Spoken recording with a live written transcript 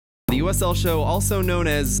The USL Show, also known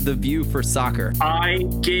as The View for Soccer. I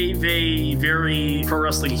gave a very pro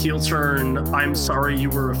wrestling heel turn, I'm sorry you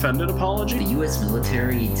were offended apology. The U.S.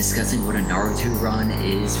 military discussing what a Naruto run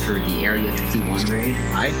is for the Area 51 raid.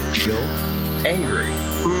 I feel angry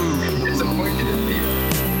and disappointed in me.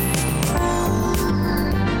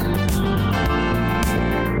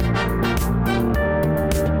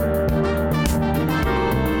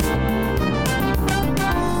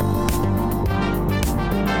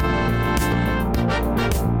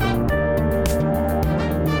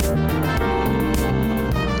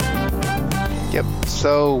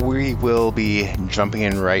 So we will be jumping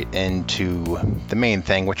in right into the main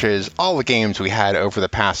thing, which is all the games we had over the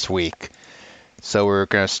past week. So we're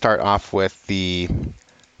going to start off with the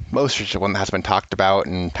most recent one that has been talked about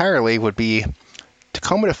entirely would be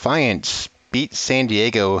Tacoma Defiance beat San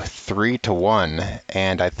Diego 3-1,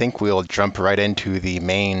 and I think we'll jump right into the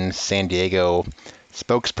main San Diego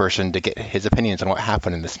spokesperson to get his opinions on what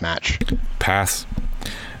happened in this match. Pass.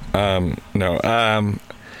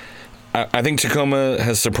 I think Tacoma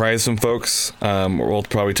has surprised some folks. We'll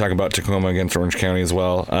probably talk about Tacoma against Orange County as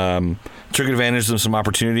well. Took advantage of some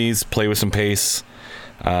opportunities, played with some pace.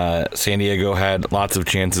 San Diego had lots of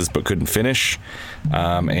chances but couldn't finish.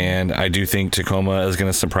 And I do think Tacoma is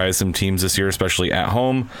going to surprise some teams this year, especially at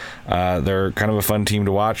home. They're kind of a fun team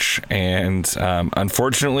to watch. And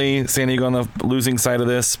unfortunately, San Diego on the losing side of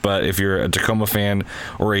this. But if you're a Tacoma fan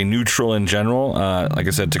or a neutral in general, like I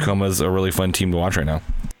said, Tacoma is a really fun team to watch right now.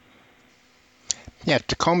 Yeah,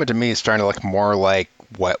 Tacoma to me is starting to look more like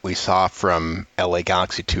what we saw from LA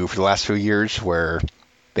Galaxy 2 for the last few years, where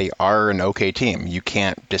they are an okay team. You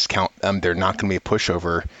can't discount them. They're not going to be a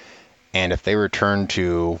pushover. And if they return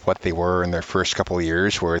to what they were in their first couple of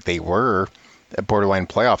years, where they were a borderline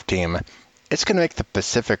playoff team, it's going to make the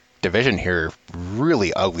Pacific Division here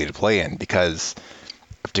really ugly to play in, because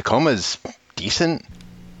if Tacoma's decent,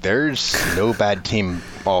 there's no bad team.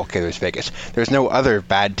 Well, okay, there's Vegas. There's no other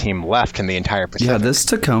bad team left in the entire Pacific. Yeah, this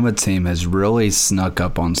Tacoma team has really snuck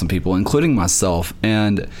up on some people, including myself.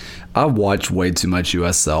 And I watch way too much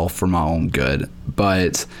USL for my own good.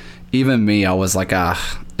 But even me, I was like,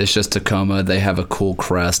 it's just Tacoma. They have a cool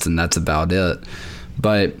crest, and that's about it.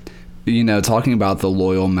 But, talking about the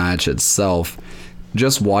Loyal match itself,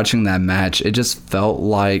 just watching that match, it just felt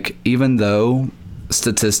like, even though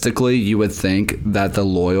statistically you would think that the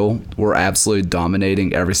Loyal were absolutely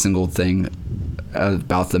dominating every single thing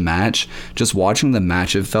about the match, just watching the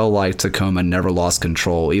match, it felt like Tacoma never lost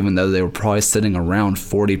control, even though they were probably sitting around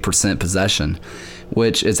 40% possession,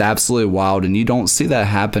 which is absolutely wild. And you don't see that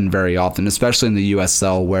happen very often, especially in the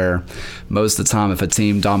USL, where most of the time if a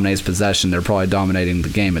team dominates possession, they're probably dominating the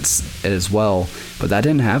game as well. But that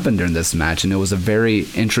didn't happen during this match, and it was a very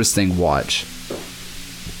interesting watch.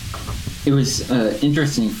 It was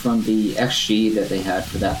interesting from the XG that they had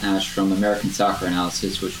for that match from American Soccer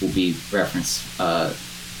Analysis, which will be referenced often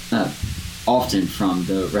from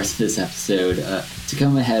the rest of this episode.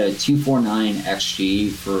 Tacoma had a 2.49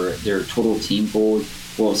 XG for their total team goal,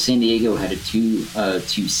 while San Diego had a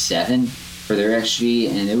 2.27 for their XG,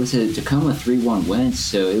 and it was a Tacoma 3-1 win,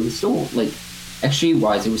 so it was still,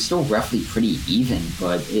 XG-wise, it was still roughly pretty even,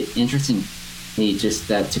 but interestingly, just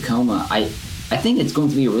that Tacoma, I think it's going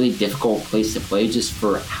to be a really difficult place to play, just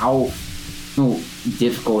for how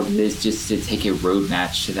difficult it is just to take a road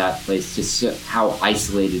match to that place, just how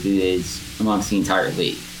isolated it is amongst the entire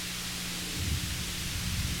league.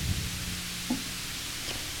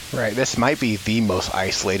 Right, this might be the most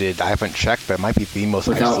isolated, I haven't checked, but it might be the most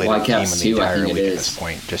Without isolated team in Whitecaps the too, entire I think league it at is. this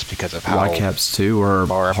point, just because of how Whitecaps too, or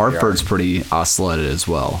Hartford's pretty isolated as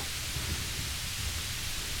well.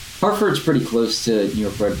 Hartford's pretty close to New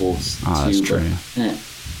York Red Bulls too. That's true. Yeah,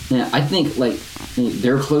 I think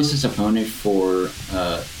their closest opponent for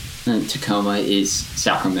Tacoma is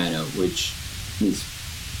Sacramento, which is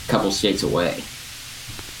a couple states away.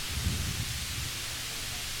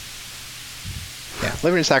 Yeah,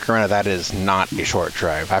 living in Sacramento, that is not a short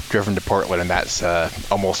drive. I've driven to Portland, and that's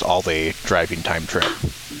almost all the driving time trip.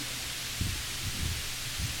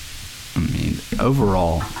 I mean,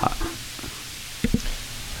 overall.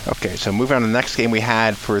 Okay, so moving on to the next game we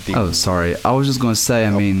had for the... Oh, sorry. I was just going to say,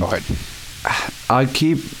 go ahead. I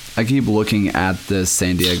keep looking at this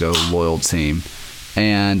San Diego Loyal team,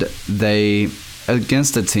 and they,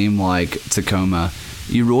 against a team like Tacoma,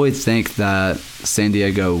 you really think that San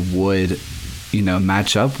Diego would,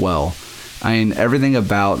 match up well. I mean, everything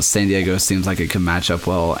about San Diego seems like it could match up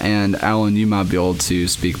well. And Alan, you might be able to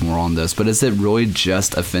speak more on this, but is it really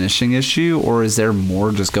just a finishing issue, or is there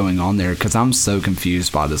more just going on there? Because I'm so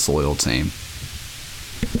confused by this Loyal team.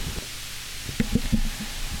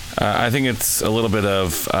 I think it's a little bit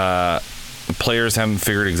of players haven't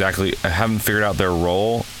figured out their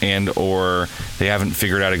role, and or they haven't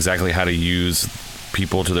figured out exactly how to use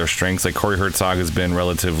people to their strengths. Like Corey Herzog has been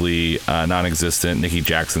relatively non-existent. Nikki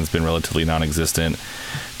Jackson's been relatively non-existent.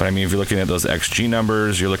 But I mean, if you're looking at those XG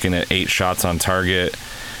numbers, you're looking at 8 shots on target.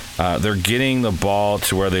 They're getting the ball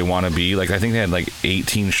to where they want to be. Like I think they had like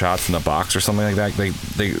 18 shots in the box or something like that.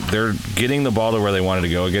 They're getting the ball to where they wanted to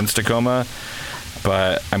go against Tacoma.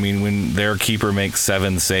 But I mean, when their keeper makes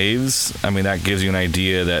 7 saves, I mean that gives you an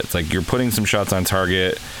idea that like you're putting some shots on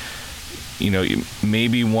target. You know,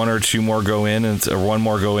 maybe 1 or 2 more go in, or 1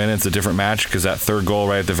 more go in. It's a different match because that third goal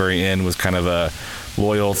right at the very end was kind of a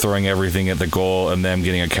Loyal throwing everything at the goal and them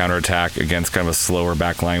getting a counterattack against kind of a slower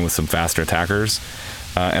back line with some faster attackers.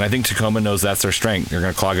 And I think Tacoma knows that's their strength. They're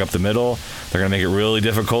going to clog up the middle. They're going to make it really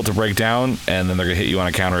difficult to break down, and then they're going to hit you on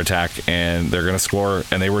a counterattack, and they're going to score.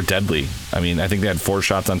 And they were deadly. I mean, I think they had 4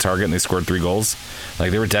 shots on target, and they scored 3 goals.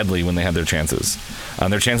 Like, they were deadly when they had their chances.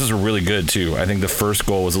 Their chances were really good, too. I think the first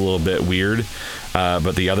goal was a little bit weird,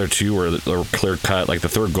 but the other 2 were clear cut. Like, the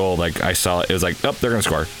third goal, like, I saw it was like, oh, they're going to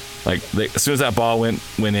score. Like, as soon as that ball went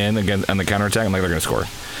in again on the counterattack, I'm like, they're going to score.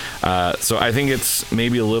 So I think it's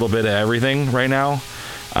maybe a little bit of everything right now.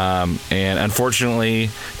 And unfortunately,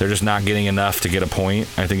 they're just not getting enough to get a point.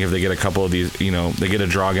 I think if they get a couple of these, they get a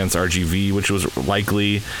draw against RGV, which was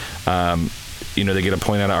likely, they get a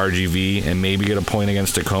point out of RGV and maybe get a point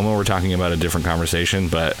against Tacoma. We're talking about a different conversation,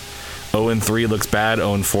 but 0-3 looks bad.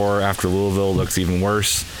 0-4 after Louisville looks even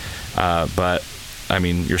worse. But I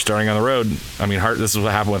mean, you're starting on the road. I mean, this is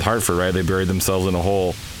what happened with Hartford, right? They buried themselves in a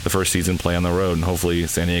hole the first season play on the road, and hopefully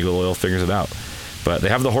San Diego Loyal figures it out. But they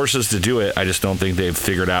have the horses to do it. I just don't think they've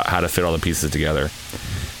figured out how to fit all the pieces together.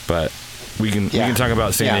 But we can talk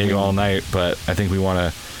about San Diego all night, but I think we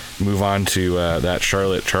want to move on to that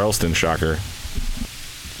Charlotte-Charleston shocker.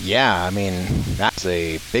 Yeah, I mean, that's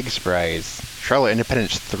a big surprise. Charlotte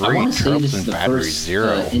Independence 3, I want to say this is Charleston the Battery first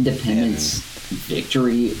 0. Independence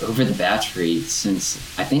victory over the Battery since,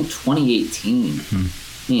 I think, 2018.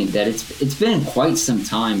 I mean, that it's been quite some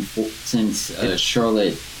time since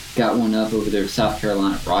Charlotte got one up over their South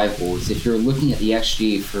Carolina rivals. If you're looking at the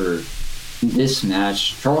XG for this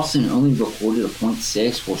match, Charleston only recorded a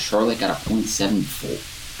 0.6, while Charlotte got a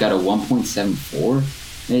 0.74, got a 1.74.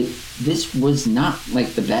 This was not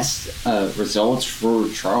like the best results for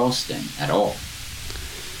Charleston at all.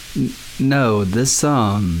 No, this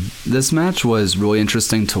match was really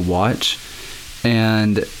interesting to watch,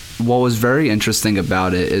 and what was very interesting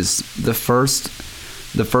about it is the first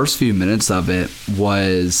few minutes of it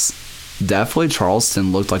was definitely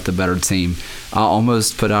Charleston looked like the better team. I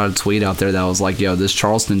almost put out a tweet out there that was like, yo, this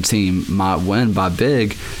Charleston team might win by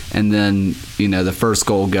big. And then, the first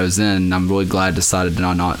goal goes in. And I'm really glad I decided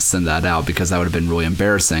to not send that out because that would have been really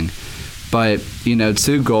embarrassing. But,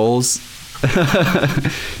 2 goals,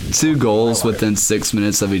 2 goals within 6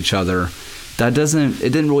 minutes of each other. It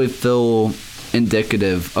didn't really feel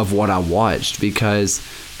indicative of what I watched because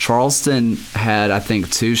Charleston had, I think,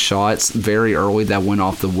 2 shots very early that went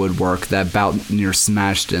off the woodwork that about near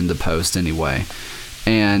smashed in the post anyway.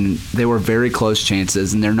 And they were very close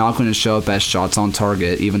chances, and they're not going to show up as shots on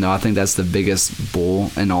target, even though I think that's the biggest bull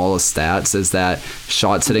in all the stats, is that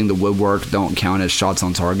shots hitting the woodwork don't count as shots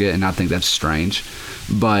on target, and I think that's strange.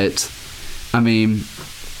 But, I mean,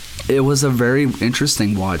 it was a very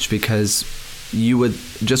interesting watch because you would,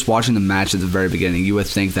 just watching the match at the very beginning, you would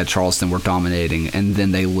think that Charleston were dominating, and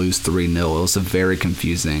then they lose 3-0. It was very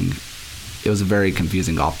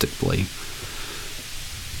confusing optically.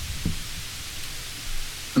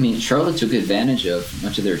 I mean, Charlotte took advantage of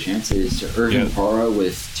much of their chances. Irvin Parra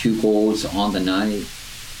with 2 goals on the night.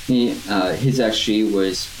 His XG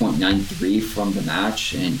was 0.93 from the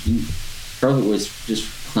match, and Charlotte was just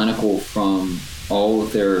clinical from all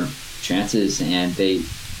of their chances, and they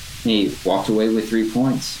walked away with 3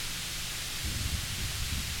 points.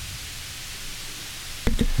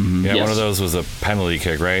 Yeah, yes. One of those was a penalty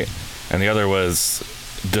kick, right? And the other was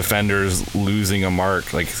defenders losing a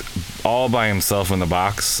mark, like all by himself in the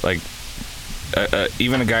box. Like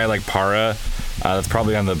even a guy like Parra, that's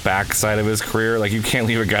probably on the back side of his career. Like you can't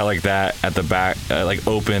leave a guy like that at the back, like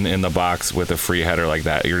open in the box with a free header like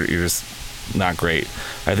that. You're just not great.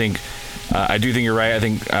 I do think you're right. I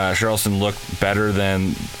think Charleston looked better than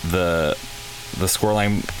the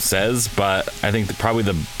scoreline says, but I think probably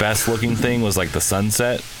the best looking thing was like the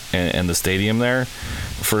sunset and the stadium there.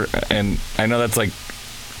 And I know that's like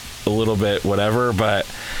a little bit whatever, but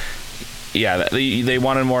yeah, they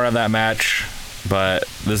wanted more of that match. But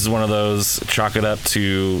this is one of those chalk it up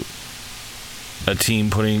to a team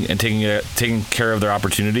taking care of their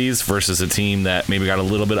opportunities versus a team that maybe got a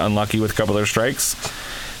little bit unlucky with a couple of their strikes.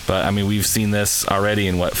 But I mean, we've seen this already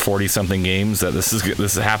in 40-something games that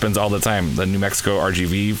this happens all the time. The New Mexico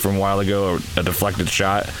RGV from a while ago, a deflected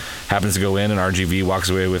shot happens to go in, and RGV walks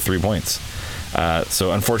away with 3 points.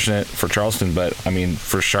 So unfortunate for Charleston, but I mean,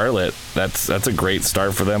 for Charlotte, that's a great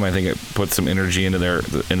start for them. I think it puts some energy into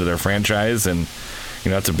their franchise, and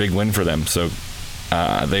that's a big win for them. So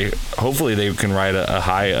hopefully they can ride a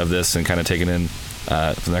high of this and kind of take it in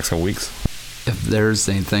for the next couple weeks. If there's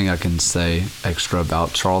anything I can say extra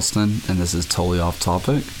about Charleston, and this is totally off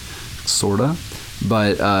topic, sorta,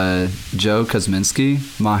 but Joe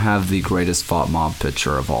Kosminski might have the greatest Fought Mob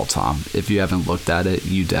picture of all time. If you haven't looked at it,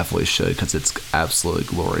 you definitely should, because it's absolutely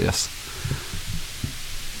glorious.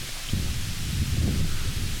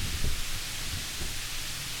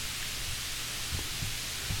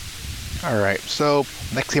 All right, so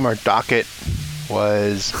next game on our docket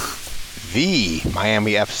was the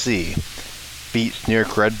Miami FC. Beat New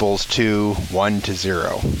York Red Bulls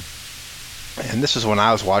 1-0. And this is when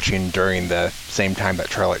I was watching during the same time that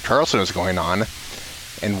Charleston was going on.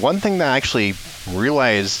 And one thing that I actually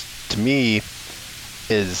realized to me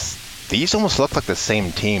is these almost look like the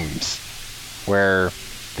same teams, where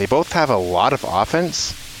they both have a lot of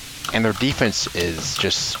offense and their defense is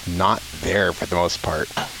just not there for the most part.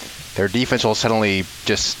 Their defense will suddenly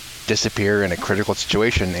just disappear in a critical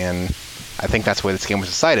situation, and I think that's why this game was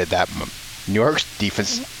decided, that New York's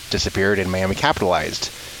defense disappeared and Miami capitalized.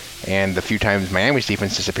 And the few times Miami's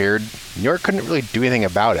defense disappeared, New York couldn't really do anything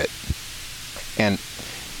about it. And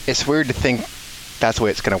it's weird to think that's the way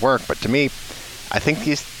it's going to work, but to me, I think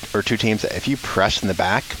these are two teams that if you press in the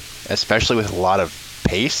back, especially with a lot of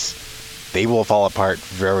pace, they will fall apart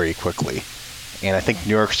very quickly. And I think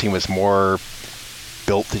New York's team was more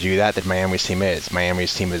built to do that than Miami's team is.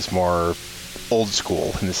 Miami's team is more old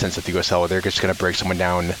school in the sense of the USL, where they're just going to break someone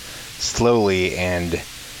down slowly, and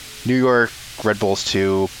New York Red Bulls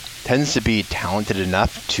 2 tends to be talented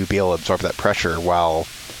enough to be able to absorb that pressure, while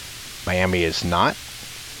Miami is not.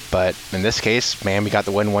 But in this case, Miami got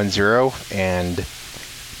the win 1-0, and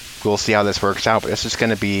we'll see how this works out. But this is going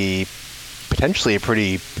to be potentially a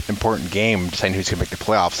pretty important game deciding who's going to make the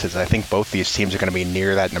playoffs, because I think both these teams are going to be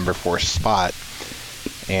near that number 4 spot.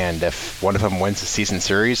 And if one of them wins the season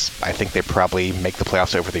series, I think they probably make the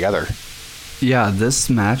playoffs over the other. Yeah, this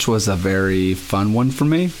match was a very fun one for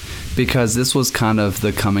me, because this was kind of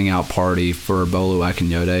the coming out party for Bolu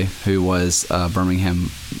Akinyode, who was a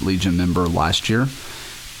Birmingham Legion member last year.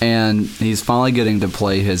 And he's finally getting to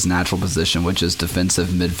play his natural position, which is defensive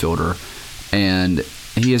midfielder. And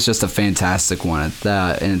he is just a fantastic one at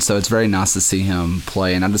that. And so it's very nice to see him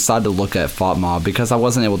play. And I decided to look at Fought Mob because I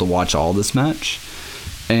wasn't able to watch all this match.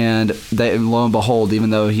 And lo and behold, even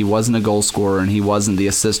though he wasn't a goal scorer and he wasn't the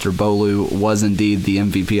assister, Bolu was indeed the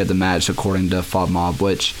MVP of the match, according to Fought Mob,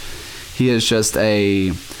 which he is just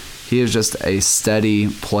a steady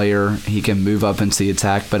player. He can move up into the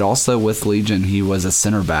attack, but also with Legion, he was a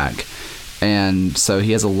center back. And so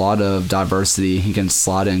he has a lot of diversity. He can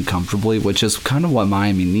slot in comfortably, which is kind of what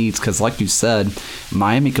Miami needs, because like you said,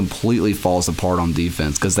 Miami completely falls apart on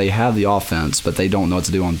defense because they have the offense, but they don't know what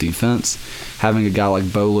to do on defense. Having a guy like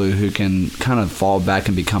Bolu who can kind of fall back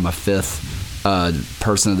and become a fifth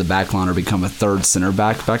person in the back line or become a third center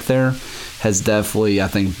back there has definitely, I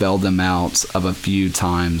think, bailed them out of a few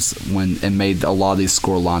times and made a lot of these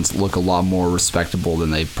score lines look a lot more respectable than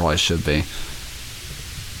they probably should be.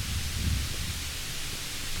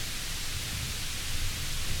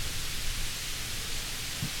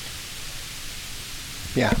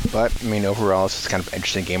 Yeah, but, I mean, overall, it's kind of an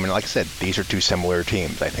interesting game. And like I said, these are two similar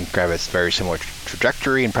teams. I think they have a very similar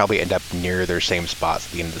trajectory and probably end up near their same spots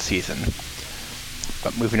at the end of the season.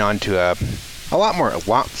 But moving on to a lot more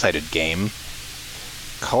lopsided game.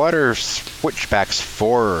 Colorado Switchbacks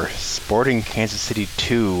 4, Sporting Kansas City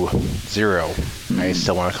 2-0. I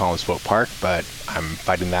still want to call them Swope Park, but I'm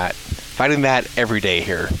fighting that every day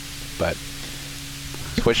here. But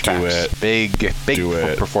Switchbacks, big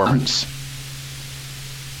performance.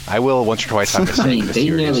 I will once or twice have to I mean, they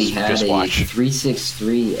nearly just, had just a watch.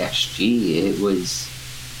 3.63 XG. It was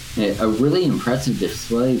a really impressive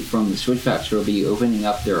display from the Switchbacks, who will be opening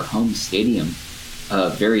up their home stadium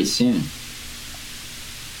very soon.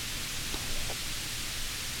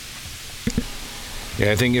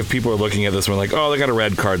 Yeah, I think if people are looking at this one like, oh, they got a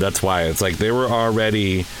red card, that's why. It's like they were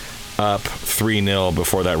already up 3-0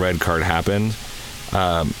 before that red card happened.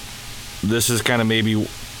 This is kind of maybe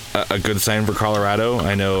a good sign for Colorado.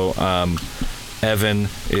 I know Evan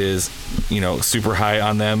is, super high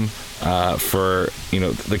on them for,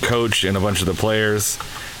 the coach and a bunch of the players.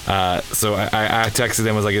 So I texted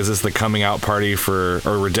them, was like, is this the coming out party or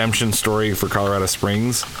redemption story for Colorado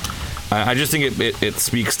Springs? I just think it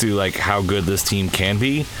speaks to like how good this team can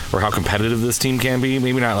be, or how competitive this team can be.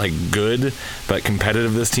 Maybe not like good, but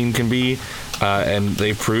competitive this team can be. And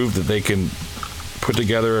they've proved that they can put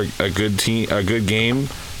together a good game,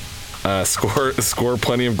 score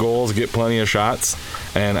plenty of goals, get plenty of shots.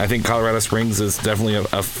 And I think Colorado Springs is definitely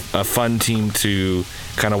a fun team to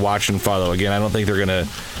kind of watch and follow. Again, I don't think they're going to,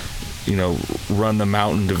 run the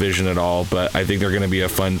Mountain Division at all, but I think they're going to be a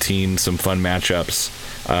fun team, some fun matchups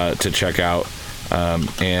to check out.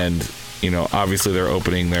 And obviously they're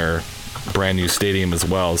opening their brand new stadium as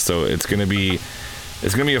well, so it's going to be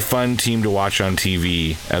a fun team to watch on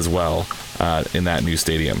TV as well in that new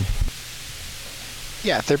stadium.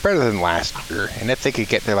 Yeah, they're better than last year, and if they could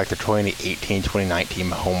get their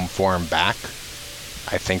 2018-2019 home form back,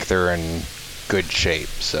 I think they're in good shape.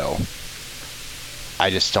 So I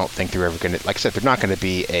just don't think they're ever going to, like I said, they're not going to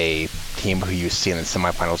be a team who you see in the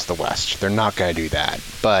semifinals of the West. They're not going to do that.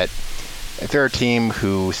 But if they're a team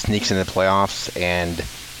who sneaks into the playoffs and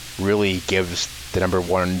really gives the number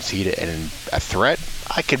one seed a threat,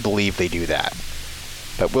 I could believe they do that.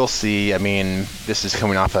 But we'll see. I mean, this is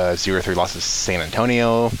coming off a 0-3 loss to San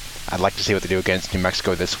Antonio. I'd like to see what they do against New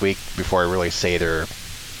Mexico this week before I really say they're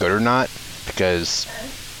good or not, because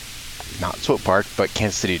not Swope Park, but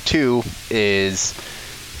Kansas City 2 is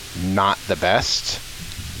not the best,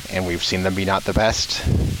 and we've seen them be not the best.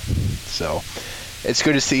 So it's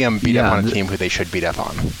good to see them beat up on a team who they should beat up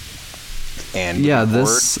on. And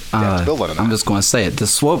I'm just going to say it. The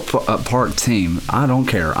Swope Park team, I don't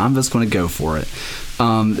care. I'm just going to go for it.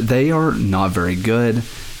 They are not very good.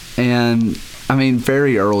 And, I mean,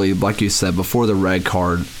 very early, like you said, before the red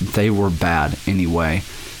card, they were bad anyway.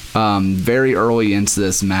 Very early into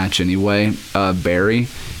this match anyway, Barry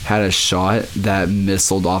had a shot that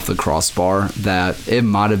missiled off the crossbar that it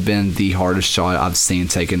might have been the hardest shot I've seen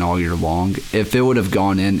taken all year long. If it would have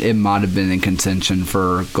gone in, it might have been in contention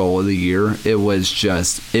for goal of the year. It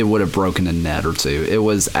would have broken a net or two. It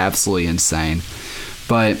was absolutely insane.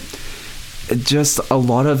 But just a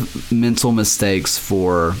lot of mental mistakes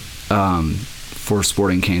for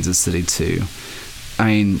Sporting Kansas City too. I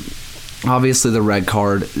mean, obviously the red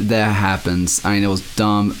card, that happens. I mean, it was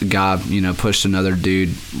dumb. Guy, pushed another dude.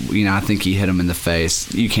 I think he hit him in the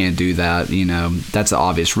face. You can't do that. That's an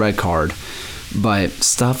obvious red card. But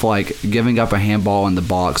stuff like giving up a handball in the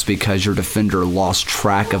box because your defender lost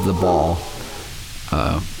track of the ball.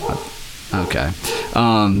 Okay.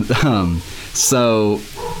 So,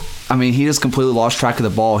 I mean, he just completely lost track of the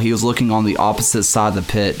ball. He was looking on the opposite side of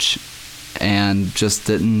the pitch and just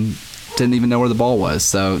didn't even know where the ball was.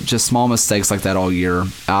 So just small mistakes like that all year.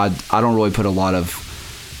 I don't really put a lot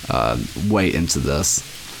of weight into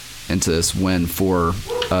this win for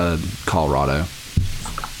Colorado.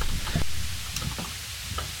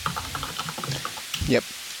 Yep.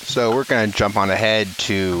 So we're going to jump on ahead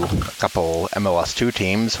to a couple MLS2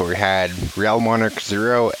 teams where we had Real Monarchs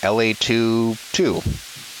 0, LA2 2.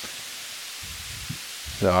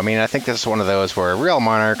 So, I mean, I think this is one of those where Real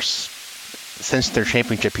Monarchs, since their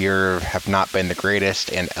championship year, have not been the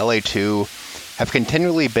greatest, and LA2 have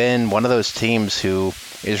continually been one of those teams who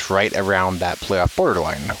is right around that playoff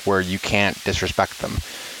borderline where you can't disrespect them.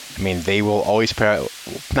 I mean, they will always put out,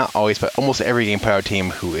 not always, but almost every game put out a team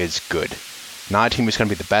who is good. Not a team who's going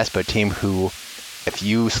to be the best, but a team who, if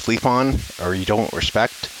you sleep on or you don't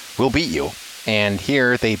respect, will beat you. And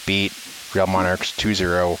here they beat Real Monarchs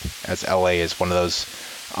 2-0, as LA is one of those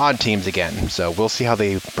odd teams again. So we'll see how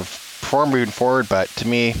they perform moving forward, but to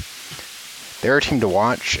me, they're a team to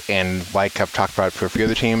watch, and like I've talked about for a few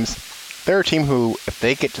other teams, they're a team who, if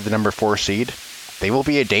they get to the number 4 seed, they will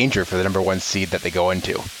be a danger for the number 1 seed that they go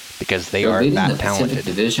into, because they're are that talented. Pacific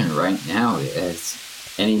Division right now, as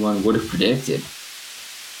anyone would have predicted.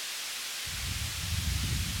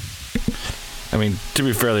 I mean, to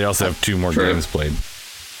be fair, they also have 2 more games played.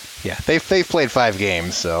 Yeah, they've played 5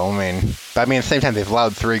 games, so at the same time, they've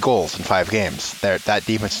allowed 3 goals in 5 games. That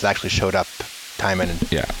defense has actually showed up time in.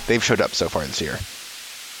 Yeah, they've showed up so far this year.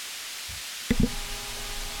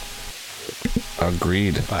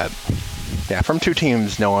 Agreed. But yeah, from 2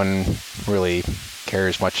 teams, no one really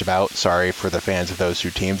cares much about. Sorry for the fans of those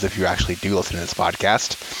 2 teams if you actually do listen to this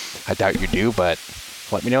podcast. I doubt you do, but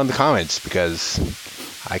let me know in the comments, because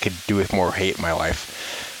I could do with more hate in my life.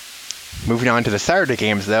 Moving on to the Saturday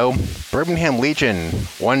games, though, Birmingham Legion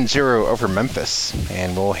 1-0 over Memphis,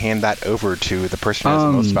 and we'll hand that over to the person who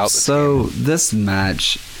knows the most about this game. This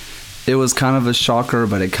match, it was kind of a shocker,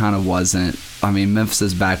 but it kind of wasn't. I mean,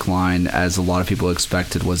 Memphis's back line, as a lot of people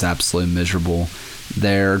expected, was absolutely miserable.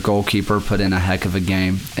 Their goalkeeper put in a heck of a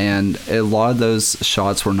game, and a lot of those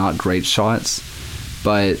shots were not great shots,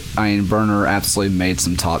 but I mean, Burner absolutely made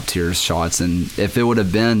some top tier shots. And if it would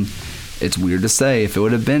have been, it's weird to say, if it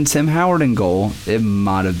would have been Tim Howard in goal, it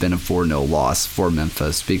might have been a 4-0 loss for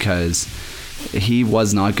Memphis, because he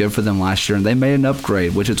was not good for them last year, and they made an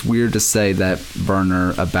upgrade, which it's weird to say that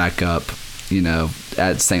Burner, a backup,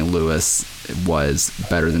 at St. Louis, was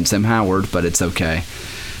better than Tim Howard, but it's okay.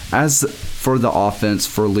 As for the offense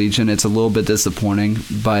for Legion, it's a little bit disappointing,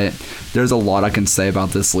 but there's a lot I can say about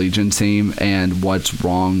this Legion team and what's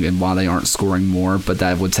wrong and why they aren't scoring more, but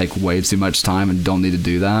that would take way too much time and don't need to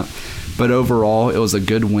do that. But overall, it was a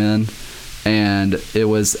good win, and it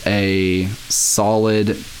was a solid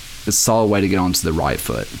way to get onto the right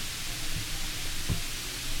foot.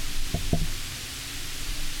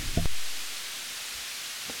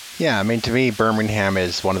 Yeah, I mean, to me, Birmingham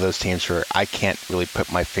is one of those teams where I can't really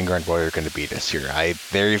put my finger on what they're going to be this year.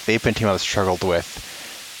 They've been a team I've struggled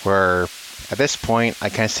with, where at this point, I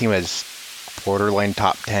kind of see them as borderline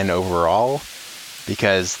top 10 overall,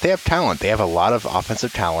 because they have talent. They have a lot of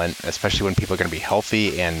offensive talent, especially when people are going to be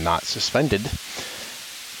healthy and not suspended.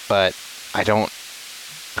 But I don't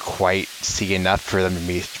quite see enough for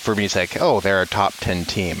me to say, oh, they're a top 10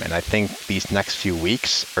 team. And I think these next few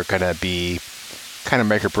weeks are going to be kind of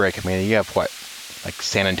make or break. I mean, you have like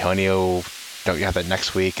San Antonio, don't you have that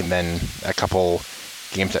next week, and then a couple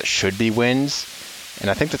games that should be wins. And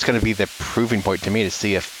I think that's going to be the proving point to me to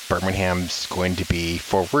see if Birmingham's going to be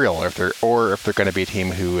for real, or if they're going to be a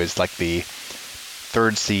team who is like the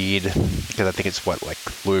third seed, because I think it's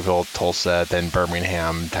like Louisville, Tulsa, then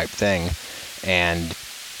Birmingham type thing, and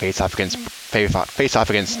face off against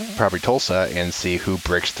probably Tulsa and see who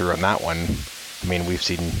breaks through on that one. I mean, we've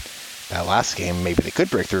seen that last game, maybe they could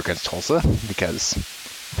break through against Tulsa because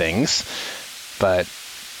things, but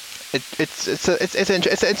it's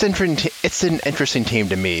an interesting team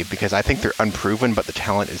to me, because I think they're unproven, but the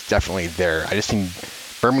talent is definitely there. I just think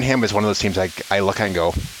Birmingham is one of those teams I look at and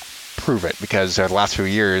go, prove it, because the last few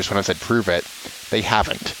years when I said prove it, they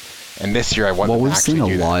haven't. And this year I want them to actually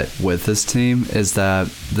do that. What we've seen a lot with this team is that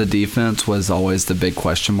the defense was always the big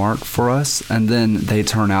question mark for us, and then they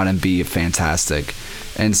turn out and be fantastic.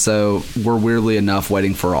 And so we're weirdly enough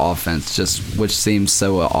waiting for offense, which seems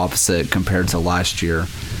so opposite compared to last year.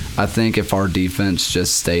 I think if our defense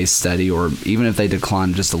just stays steady, or even if they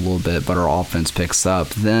decline just a little bit, but our offense picks up,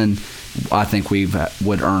 then I think we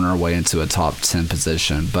would earn our way into a top 10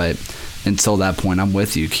 position. But until that point, I'm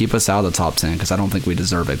with you. Keep us out of the top 10, because I don't think we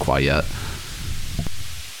deserve it quite yet.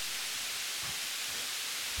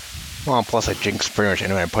 Well, plus I jinxed pretty much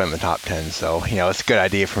anyone I put in the top 10, so, it's a good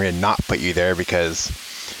idea for me to not put you there, because,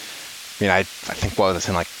 I think I was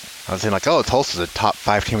saying, oh, Tulsa's a top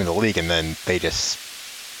 5 team in the league, and then they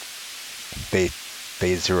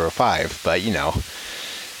 0-5, but,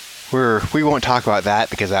 we won't talk about that,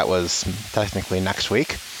 because that was technically next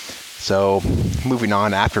week. So, moving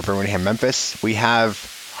on, after Birmingham Memphis, we have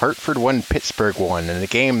Hartford 1, Pittsburgh 1, in a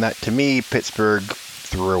game that, to me, Pittsburgh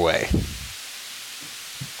threw away.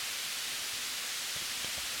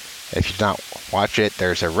 If you did not watch it,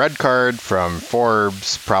 there's a red card from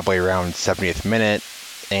Forbes, probably around 70th minute,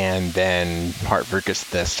 and then Hartford gets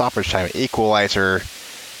the stoppage time equalizer,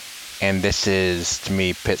 and this is, to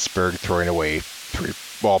me, Pittsburgh throwing away 2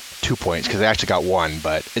 points, because they actually got 1,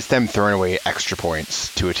 but it's them throwing away extra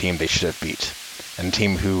points to a team they should have beat, and a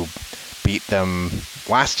team who beat them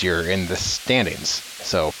last year in the standings.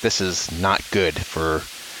 So this is not good for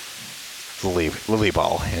Lily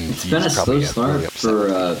Ball, and it's been a slow start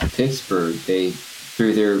for Pittsburgh. They,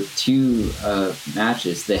 through their 2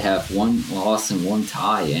 matches, they have 1 loss and 1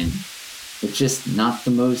 tie, and it's just not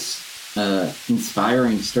the most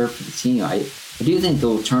inspiring start for the team. I do think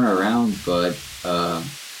they'll turn around, but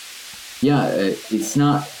it's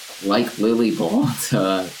not like Lily Ball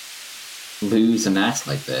to lose a match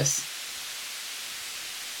like this.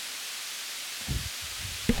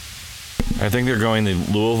 I think they're going the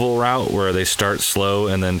Louisville route, where they start slow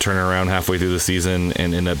and then turn around halfway through the season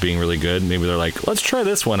and end up being really good. Maybe they're like, let's try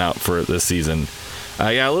this one out for this season.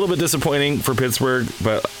 A little bit disappointing for Pittsburgh,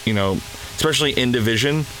 but, especially in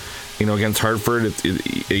division, against Hartford,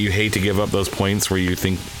 you hate to give up those points where you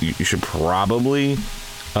think you should probably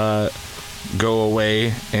go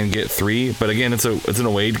away and get 3. But again, it's an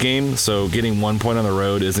away game, so getting 1 point on the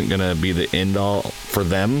road isn't going to be the end all for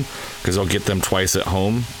them, because they'll get them twice at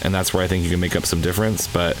home, and that's where I think you can make up some difference.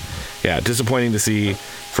 But yeah, disappointing to see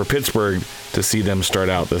for Pittsburgh to see them start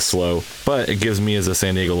out this slow, but it gives me as a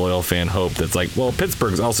San Diego Loyal fan hope that's like, well,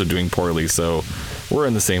 Pittsburgh's also doing poorly, so we're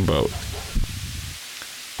in the same boat.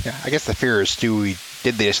 Yeah, I guess the fear is, do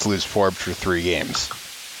did they just lose Forbes for 3 games?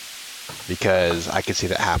 Because I could see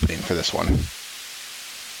that happening for this one.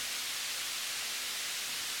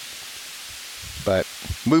 But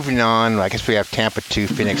moving on, I guess we have Tampa 2,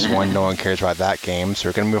 Phoenix 1. No one cares about that game. So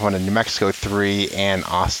we're going to move on to New Mexico 3 and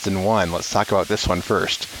Austin 1. Let's talk about this one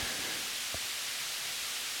first.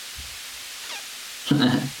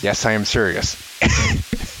 Yes, I am serious.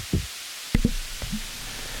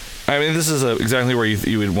 I mean, this is exactly where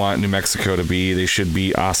you would want New Mexico to be. They should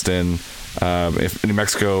be Austin. If New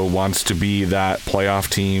Mexico wants to be that playoff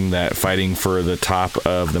team that fighting for the top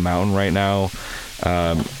of the mountain right now,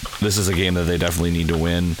 this is a game that they definitely need to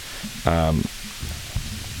win.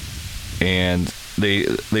 And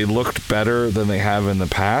they looked better than they have in the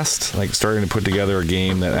past, like starting to put together a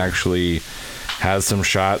game that actually has some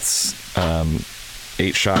shots,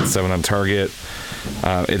 8 shots, 7 on target.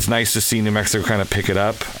 It's nice to see New Mexico kind of pick it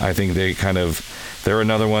up. I think they're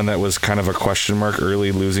another one that was kind of a question mark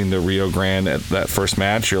early, losing to Rio Grande at that first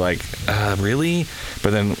match. You're like, really?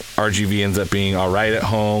 But then RGV ends up being all right at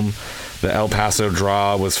home. The El Paso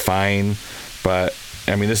draw was fine, but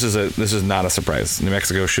I mean, this is not a surprise. New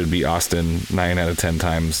Mexico should be Austin 9 out of 10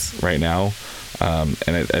 times right now,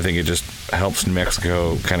 and I think it just helps New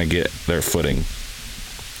Mexico kind of get their footing.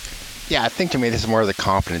 Yeah, I think to me this is more of the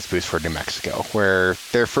confidence boost for New Mexico, where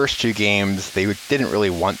their first 2 games, they didn't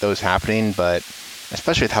really want those happening, but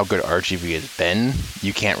especially with how good RGV has been,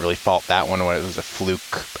 you can't really fault that one when it was a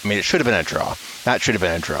fluke. I mean, it should have been a draw. That should have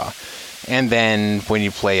been a draw. And then when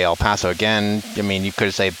you play El Paso again, I mean, you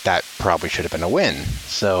could say that probably should have been a win.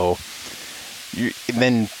 So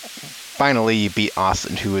then finally you beat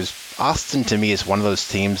Austin, Austin to me is one of those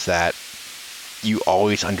teams that you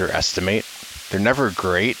always underestimate. They're never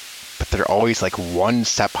great, but they're always like one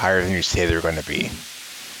step higher than you say they're going to be.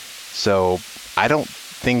 So I don't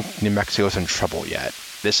think New Mexico's in trouble yet.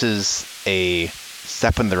 This is a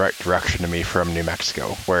step in the right direction to me from New Mexico,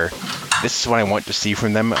 where this is what I want to see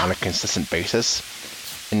from them on a consistent basis.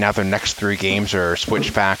 And now their next 3 games are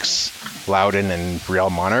Switchbacks, Loudoun, and Real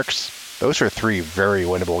Monarchs. Those are 3 very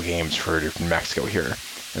winnable games for New Mexico here.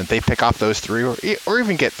 And if they pick off those 3, or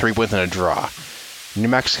even get 3 wins and a draw, New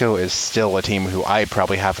Mexico is still a team who I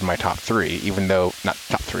probably have in my top 3, even though, not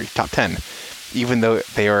top 3, top 10, even though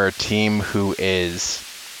they are a team who is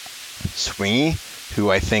swingy, who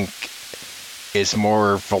I think is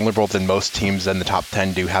more vulnerable than most teams in the top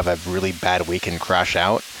 10 do have a really bad week and crash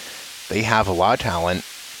out. They have a lot of talent.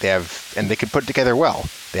 And they can put it together well.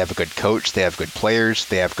 They have a good coach. They have good players.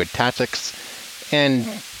 They have good tactics. And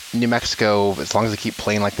New Mexico, as long as they keep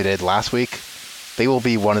playing like they did last week, they will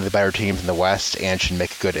be one of the better teams in the West and should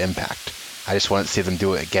make a good impact. I just want to see them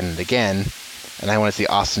do it again and again. And I want to see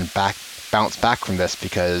Austin bounce back from this,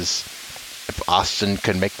 because if Austin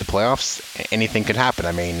could make the playoffs, anything could happen.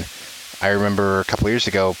 I mean, I remember a couple of years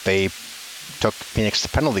ago, they took Phoenix to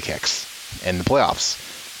penalty kicks in the playoffs.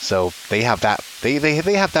 So they have that. They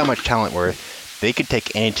have that much talent where they could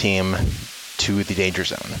take any team to the danger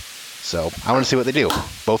zone. So I want to see what they do.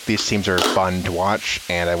 Both these teams are fun to watch,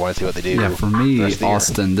 and I want to see what they do. Yeah, for me,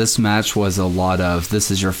 Austin, this match was a lot of, this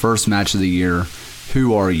is your first match of the year.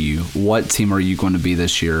 Who are you? What team are you going to be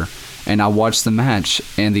this year? And I watched the match,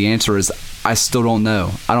 and the answer is, I still don't know.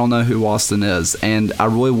 I don't know who Austin is. And I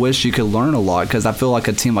really wish you could learn a lot, because I feel like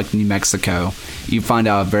a team like New Mexico, you find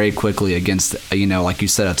out very quickly against, like you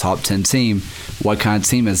said, a top 10 team, what kind of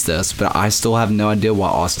team is this? But I still have no idea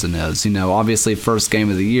what Austin is. Obviously first game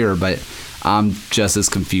of the year, but I'm just as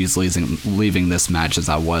confused leaving this match as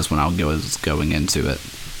I was when I was going into it.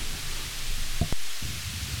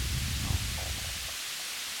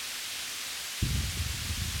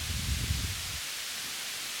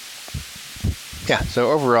 Yeah,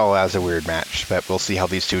 so overall, that was a weird match, but we'll see how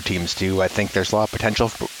these 2 teams do. I think there's a lot of potential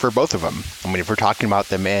for both of them. I mean, if we're talking about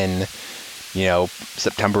them in,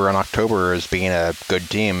 September and October as being a good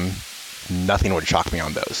team, nothing would shock me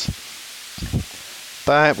on those.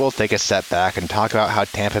 But we'll take a step back and talk about how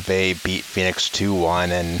Tampa Bay beat Phoenix 2-1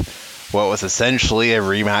 and what was essentially a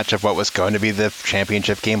rematch of what was going to be the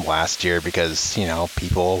championship game last year, because,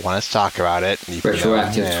 people want us to talk about it.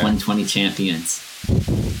 Retroactive 2020 champions.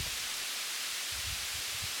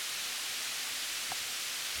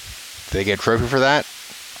 Did they get a trophy for that?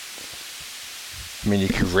 I mean, you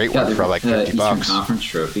could rate one for like $50. Eastern Conference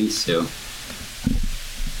trophies, so.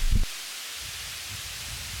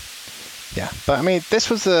 Yeah, but I mean, this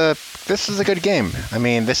was a good game. I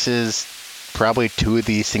mean, this is probably 2 of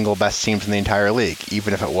the single best teams in the entire league.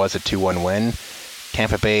 Even if it was a 2-1 win,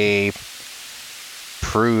 Tampa Bay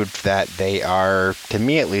proved that they are, to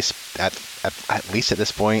me at least, at least at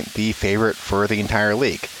this point, the favorite for the entire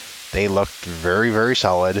league. They looked very, very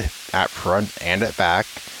solid at front and at back.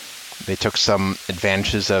 They took some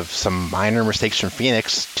advantages of some minor mistakes from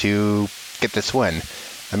Phoenix to get this win.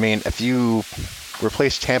 I mean, if you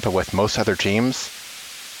replace Tampa with most other teams,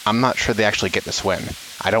 I'm not sure they actually get this win.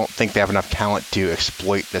 I don't think they have enough talent to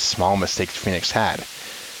exploit the small mistakes Phoenix had.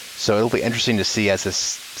 So it'll be interesting to see as this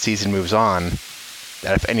season moves on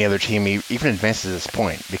that if any other team even advances to this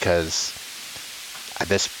point, because I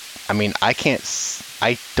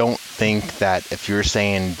don't think that if you're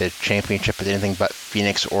saying the championship is anything but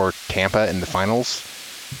Phoenix or Tampa in the finals,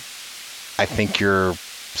 I think you're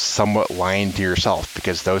somewhat lying to yourself,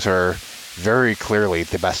 because those are very clearly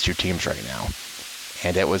the best two teams right now.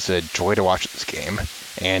 And it was a joy to watch this game.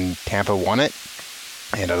 And Tampa won it.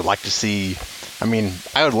 And I would like to see,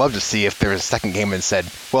 I would love to see if there was a second game and said,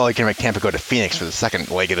 well, you can make Tampa go to Phoenix for the second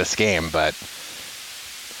leg of this game, but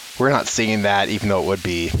we're not seeing that, even though it would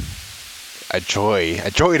be a joy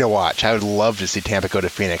to watch. I would love to see Tampa go to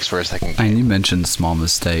Phoenix for a second game. And you mentioned small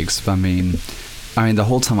mistakes. The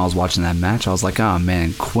whole time I was watching that match, I was like, oh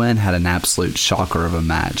man, Quinn had an absolute shocker of a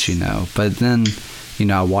match, But then,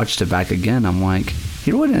 I watched it back again. I'm like,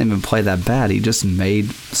 he really didn't even play that bad. He just made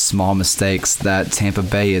small mistakes that Tampa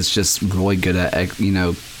Bay is just really good at,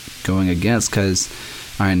 going against. Because,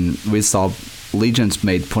 we saw Legion's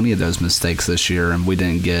made plenty of those mistakes this year, and we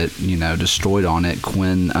didn't get, destroyed on it.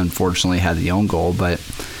 Quinn, unfortunately, had the own goal, but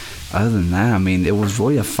other than that, it was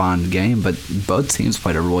really a fun game, but both teams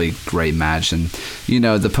played a really great match. And,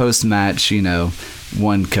 the post-match,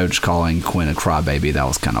 one coach calling Quinn a crybaby, that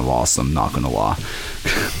was kind of awesome, not going to lie.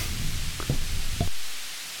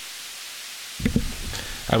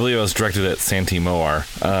 I believe it was directed at Santi Moar.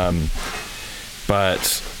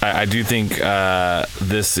 But I do think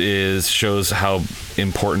this shows how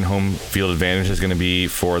important home field advantage is going to be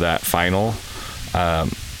for that final.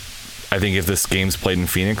 I think if this game's played in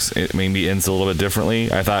Phoenix, it maybe ends a little bit differently.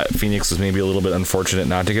 I thought Phoenix was maybe a little bit unfortunate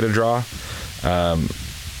not to get a draw.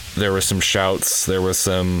 There were some shouts. There was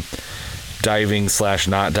some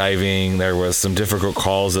diving/not diving. There was some difficult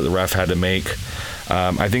calls that the ref had to make.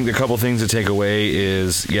 I think the couple things to take away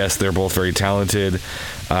is, yes, they're both very talented.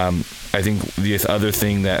 I think the other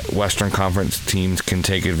thing that Western Conference teams can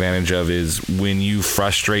take advantage of is when you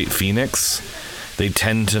frustrate Phoenix, they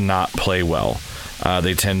tend to not play well.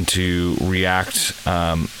 They tend to react,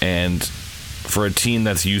 and for a team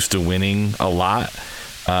that's used to winning a lot,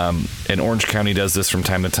 and Orange County does this from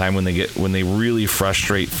time to time when they really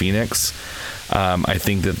frustrate Phoenix. I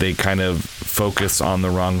think that they kind of focus on the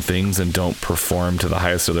wrong things and don't perform to the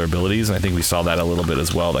highest of their abilities, and I think we saw that a little bit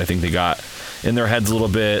as well. I think they got in their heads a little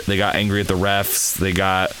bit. They got angry at the refs. They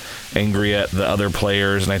got angry at the other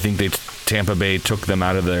players, and I think Tampa Bay took them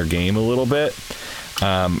out of their game a little bit.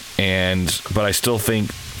 But I still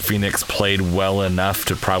think Phoenix played well enough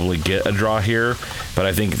to probably get a draw here. But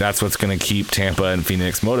I think that's what's going to keep Tampa and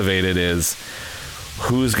Phoenix motivated, is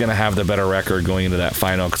who's going to have the better record going into that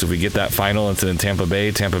final. Because if we get that final and it's in Tampa Bay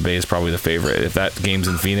is probably the favorite. If that game's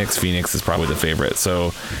in Phoenix is probably the favorite.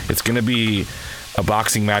 So it's going to be a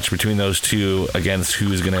boxing match between those two against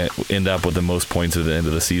who's going to end up with the most points at the end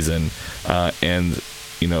of the season.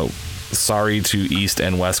 Sorry to East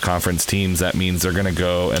and West Conference teams. That means they're going to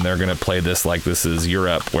go and they're going to play this like this is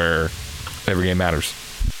Europe, where every game matters.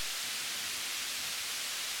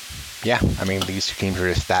 Yeah, these two teams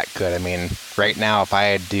are just that good. Right now, if I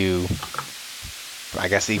had to, I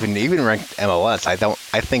guess even ranked MLS, I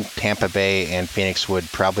think Tampa Bay and Phoenix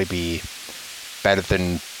would probably be better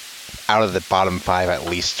than out of the bottom five, at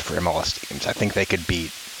least for MLS teams. I think they could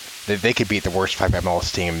beat the worst five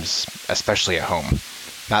MLS teams, especially at home.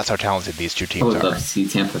 That's how talented these two teams are. I would love to see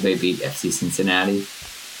Tampa Bay beat FC Cincinnati.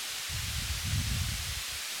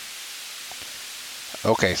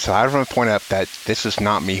 Okay, so I want to point out that this was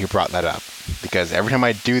not me who brought that up, because every time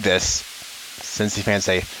I do this, Cincy fans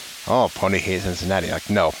say, "Oh, Pony hates Cincinnati." Like,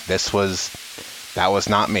 no, that was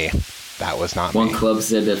not me. That was not me. One club's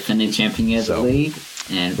the defending champion of the league,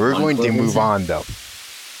 and we're going to move on, though.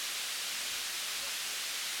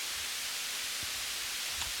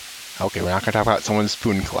 Okay, we're not going to talk about someone's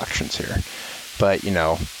spoon collections here. But,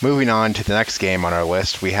 moving on to the next game on our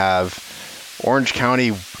list, we have Orange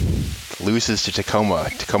County loses to Tacoma.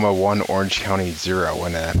 Tacoma 1, Orange County 0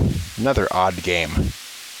 in another odd game.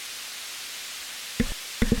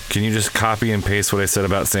 Can you just copy and paste what I said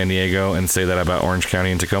about San Diego and say that about Orange County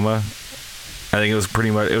and Tacoma? I think it was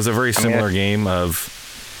a very similar game of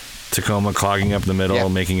Tacoma clogging up the middle,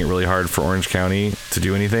 making it really hard for Orange County to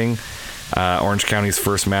do anything. Orange County's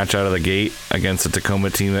first match out of the gate against a Tacoma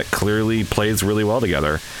team that clearly plays really well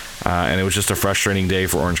together. And it was just a frustrating day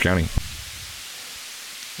for Orange County.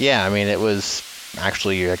 Yeah, it was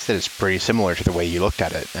actually, like I said, it's pretty similar to the way you looked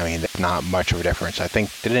at it. I mean, there's not much of a difference. I think,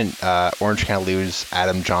 didn't Orange County lose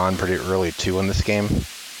Adam John pretty early, too, in this game?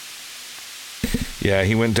 Yeah,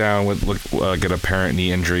 he went down with like an apparent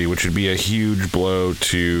knee injury, which would be a huge blow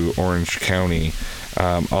to Orange County.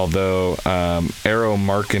 Although Eero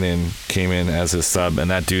Markkinen came in as his sub,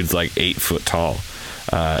 and that dude's like 8 foot tall.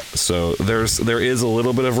 So there is a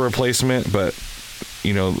little bit of a replacement, but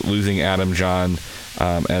losing Adam John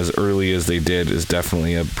as early as they did is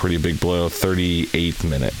definitely a pretty big blow. 38th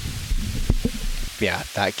minute. Yeah,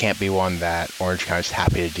 that can't be one that Orange County's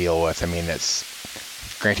happy to deal with. I mean, it's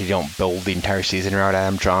granted you don't build the entire season around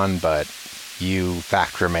Adam John, but you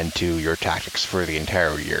factor him into your tactics for the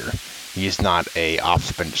entire year. He's not a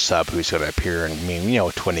off-bench sub who's going to appear in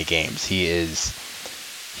 20 games. He's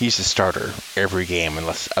a starter every game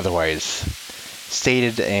unless otherwise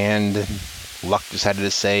stated, and luck decided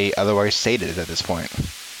to say otherwise stated at this point.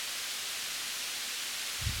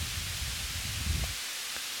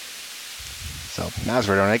 So now as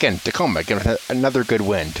we're doing again, Tacoma, again, another good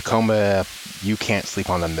win. Tacoma, you can't sleep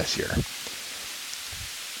on them this year.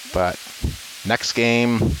 But next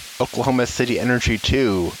game, Oklahoma City Energy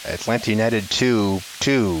 2, Atlanta United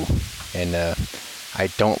 2-2. And I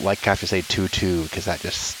don't like to have to say 2-2 because that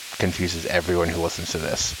just confuses everyone who listens to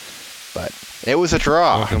this. But it was a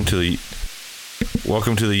draw. Welcome to the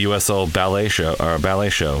USL Ballet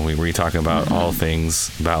Show, where we talk about all things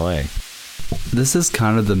ballet. This is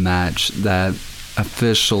kind of the match that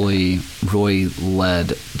officially really led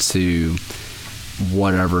to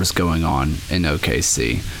whatever's going on in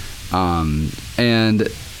OKC. And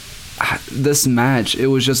this match, it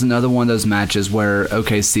was just another one of those matches where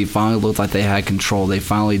OKC finally looked like they had control. They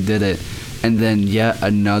finally did it. And then yet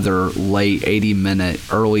another late 80-minute,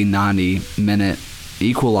 early 90-minute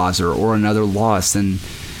equalizer or another loss. And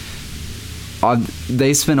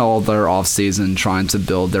they spent all their offseason trying to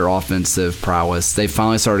build their offensive prowess. They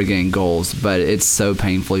finally started getting goals, but it's so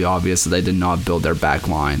painfully obvious that they did not build their back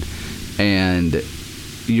line. And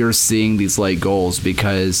you're seeing these late goals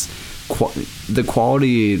because the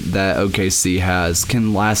quality that OKC has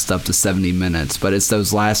can last up to 70 minutes, but it's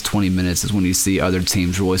those last 20 minutes is when you see other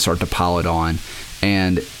teams really start to pile it on,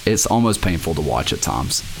 and it's almost painful to watch at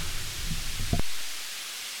times.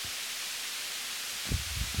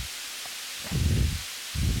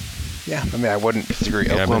 Yeah, I mean, I wouldn't disagree.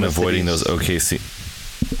 Yeah, I've been avoiding those OKC.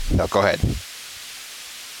 No, go ahead.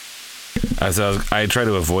 I try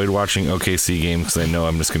to avoid watching OKC games because I know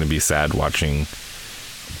I'm just going to be sad watching,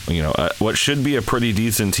 what should be a pretty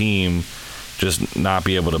decent team just not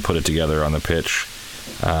be able to put it together on the pitch.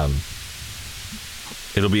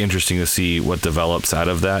 It'll be interesting to see what develops out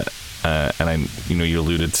of that. And you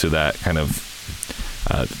alluded to that kind of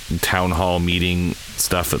town hall meeting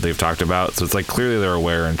stuff that they've talked about. So it's like clearly they're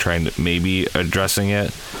aware and trying to maybe addressing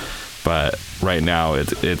it. But right now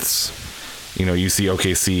it's you see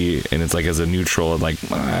OKC and it's like as a neutral, like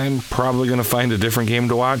I'm probably going to find a different game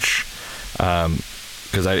to watch.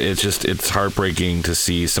 Because it's heartbreaking to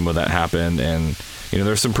see some of that happen. And,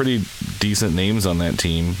 there's some pretty decent names on that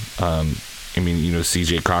team.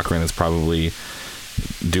 CJ Cochran is probably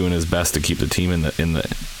doing his best to keep the team in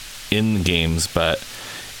the games, but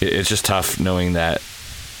it's just tough knowing that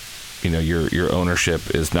your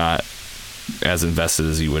ownership is not as invested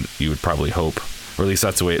as you would probably hope, or at least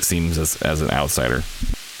that's the way it seems as an outsider.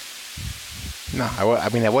 No,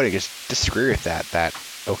 I would just disagree with that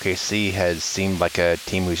OKC has seemed like a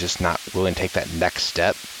team who's just not willing to take that next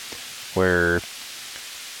step, where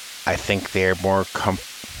I think they're more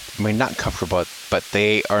not comfortable, but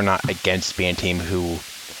they are not against being a team who,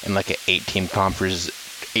 in like an 8-team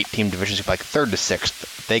division, like 3rd to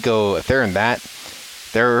 6th, if they're in that,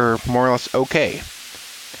 they're more or less okay.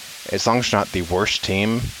 As long as you're not the worst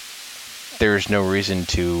team, there's no reason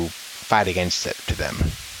to fight against it to them,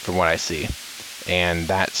 from what I see. And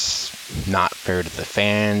that's not fair to the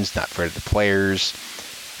fans, not fair to the players,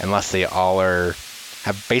 unless they all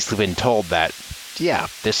have basically been told that, yeah,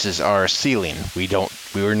 this is our ceiling. We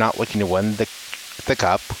were not looking to win the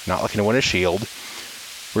cup, not looking to win a shield.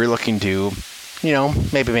 We're looking to,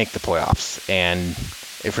 maybe make the playoffs. And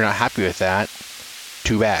if you're not happy with that,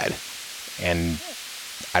 too bad. And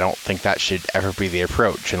I don't think that should ever be the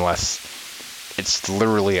approach unless it's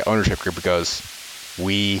literally an ownership group that goes,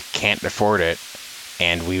 we can't afford it,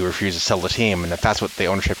 and we refuse to sell the team. And if that's what the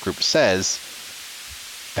ownership group says,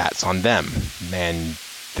 that's on them. And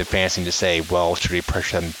the fans need to say, well, should we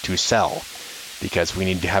pressure them to sell? Because we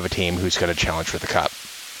need to have a team who's going to challenge for the cup.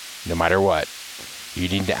 No matter what, you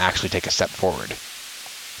need to actually take a step forward.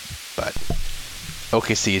 But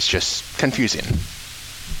OKC is just confusing.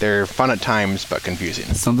 They're fun at times, but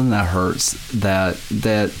confusing. Something that hurts that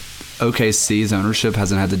OKC's ownership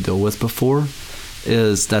hasn't had to deal with before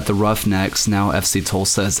is that the Roughnecks, now FC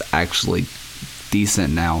Tulsa, is actually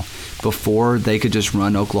decent now. Before, they could just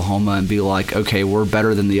run Oklahoma and be like, okay, we're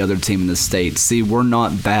better than the other team in the state. See, we're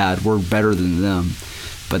not bad. We're better than them.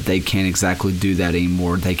 But they can't exactly do that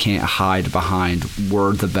anymore. They can't hide behind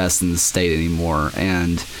we're the best in the state anymore.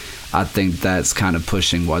 And I think that's kind of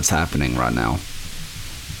pushing what's happening right now.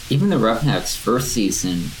 Even the Roughnecks' first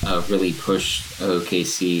season really pushed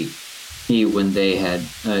OKC when they had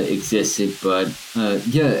existed. But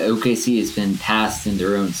OKC has been passed in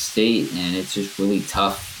their own state, and it's just really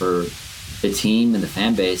tough for the team and the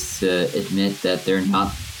fan base to admit that they're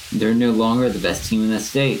no longer the best team in the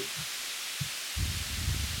state.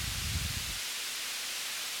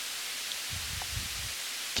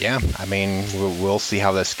 Yeah, I mean, we'll see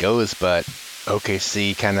how this goes, but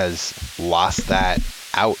OKC kind of has lost that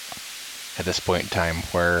out at this point in time,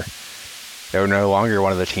 where they're no longer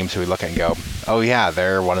one of the teams who we look at and go, oh yeah,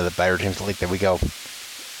 they're one of the better teams in the league. That we go,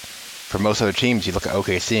 for most other teams, you look at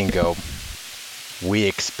OKC and go, we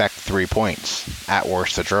expect 3 points, at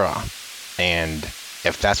worst a draw. And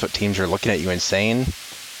if that's what teams are looking at you and saying,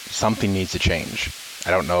 something needs to change.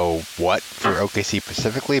 I don't know what for OKC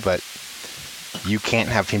specifically, but you can't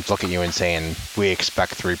have teams look at you and saying, we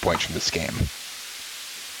expect 3 points from this game.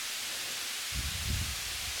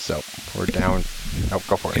 So we're down. Oh,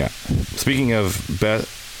 go for it. Yeah. Speaking of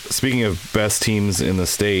best teams in the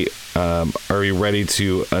state, are you ready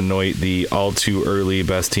to anoint the all too early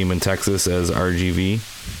best team in Texas as RGV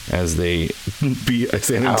as they beat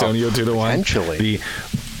San Antonio 2-1? Potentially. The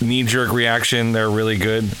knee-jerk reaction, they're really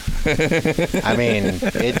good. I mean,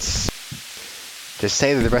 it's to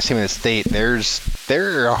say they're the best team in the state.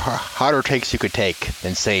 There are hotter takes you could take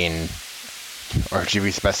than saying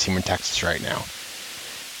RGV's the best team in Texas right now.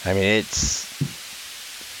 I mean,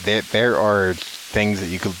 there are things that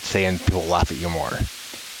you could say and people laugh at you more.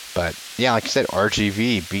 But yeah, like you said,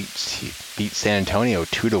 RGV beat San Antonio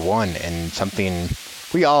 2-1, and something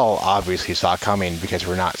we all obviously saw coming because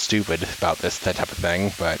we're not stupid about that type of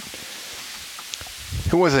thing. But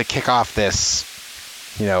who was to kick off this,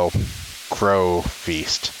 crow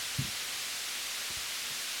feast?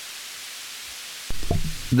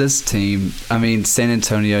 This team, I mean, San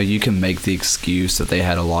Antonio, you can make the excuse that they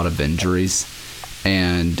had a lot of injuries,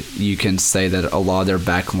 and you can say that a lot of their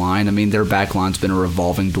back line, I mean, their back line's been a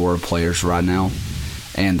revolving door of players right now,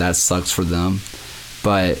 and that sucks for them.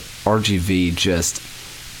 But RGV just,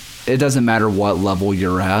 it doesn't matter what level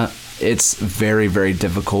you're at, it's very, very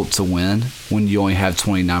difficult to win when you only have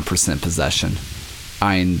 29% possession.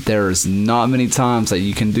 I mean, there's not many times that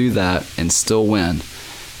you can do that and still win.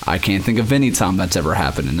 I can't think of any time that's ever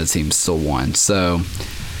happened and the team still won. So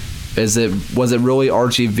was it really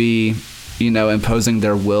RGV, imposing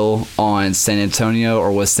their will on San Antonio,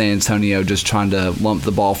 or was San Antonio just trying to lump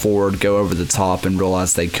the ball forward, go over the top, and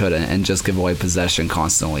realize they couldn't and just give away possession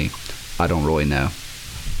constantly? I don't really know.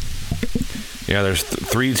 Yeah, there's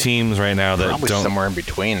three teams right now that probably don't. Somewhere in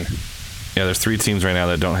between. Yeah, there's three teams right now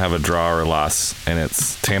that don't have a draw or a loss, and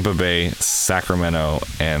it's Tampa Bay, Sacramento,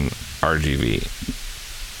 and RGV.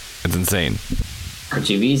 It's insane.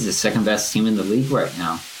 RGV is the second best team in the league right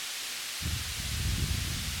now.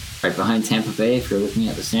 Right behind Tampa Bay if you're looking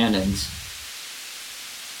at the standings.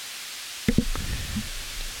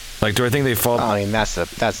 Do I think they fall? I mean, that's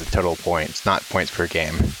the total point. It's not points per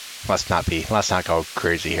game. Let's not go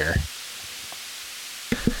crazy here.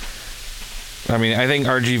 I mean, I think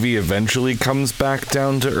RGV eventually comes back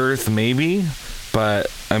down to earth, maybe.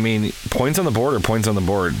 But, I mean, points on the board are points on the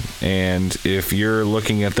board. And if you're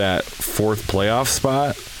looking at that fourth playoff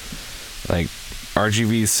spot,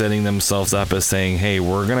 RGV is setting themselves up as saying, hey,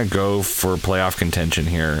 we're going to go for playoff contention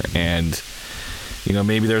here. And,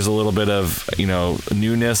 maybe there's a little bit of,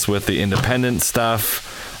 newness with the independent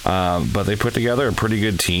stuff. But they put together a pretty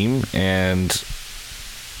good team. And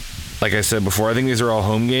like I said before, I think these are all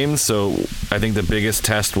home games. So I think the biggest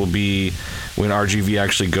test will be when RGV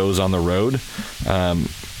actually goes on the road.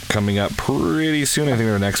 Coming up pretty soon. I think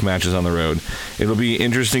their next match is on the road. It'll be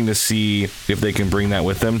interesting to see if they can bring that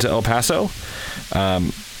with them to El Paso.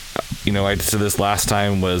 I said this last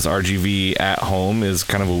time was RGV at home is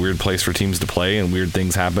kind of a weird place for teams to play, and weird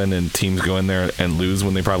things happen, and teams go in there and lose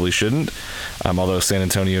when they probably shouldn't. Although San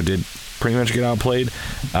Antonio did pretty much get outplayed.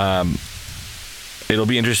 It'll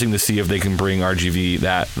be interesting to see if they can bring RGV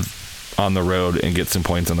that on the road and get some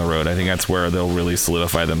points on the road. I think that's where they'll really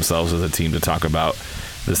solidify themselves as a team to talk about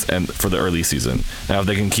this and for the early season. Now, if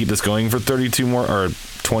they can keep this going for 32 more or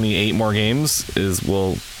 28 more games,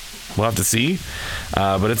 we'll we'll have to see.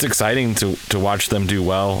 But it's exciting to watch them do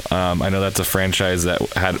well. I know that's a franchise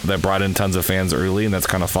that brought in tons of fans early, and that's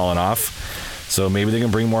kind of fallen off. So maybe they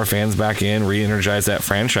can bring more fans back in, re-energize that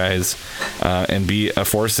franchise, and be a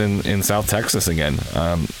force in South Texas again.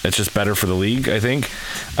 It's just better for the league, I think.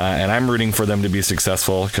 And I'm rooting for them to be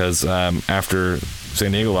successful because after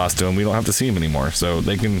San Diego lost to them, we don't have to see them anymore. So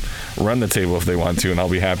they can run the table if they want to, and I'll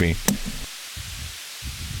be happy.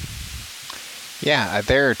 Yeah,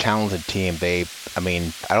 they're a talented team. This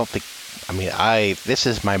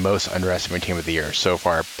is my most underestimated team of the year so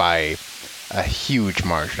far by a huge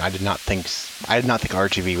margin. I did not think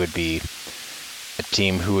RGV would be a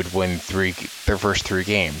team who would win their first 3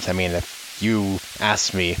 games. I mean, if you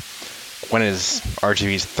asked me when is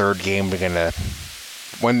RGV's third game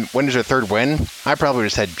when is their third win, I probably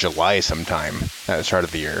would have said July sometime at the start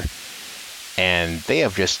of the year. And they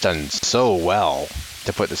have just done so well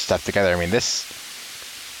to put this stuff together. I mean, this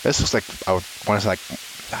looks like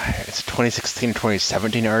it's 2016,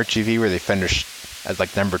 2017 RGV where they finished as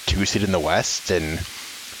like number 2 seed in the West, and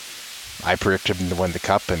I predicted them to win the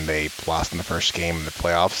cup, and they lost in the first game in the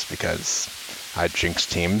playoffs because I jinx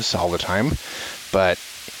teams all the time. But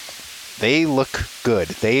they look good.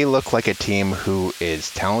 They look like a team who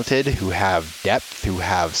is talented, who have depth, who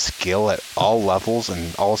have skill at all levels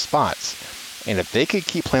and all spots. And if they could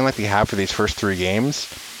keep playing like they have for these first 3 games,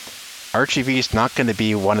 RGV is not going to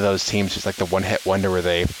be one of those teams who's like the one-hit wonder where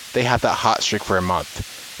they have that hot streak for a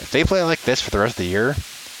month. If they play like this for the rest of the year,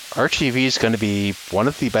 RGV is going to be one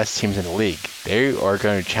of the best teams in the league. They are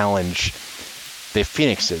going to challenge the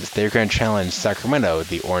Phoenixes. They're going to challenge Sacramento,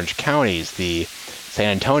 the Orange Counties, the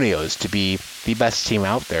San Antonios to be the best team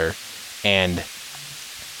out there. And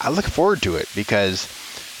I look forward to it because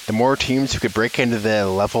the more teams who could break into the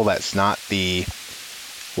level that's not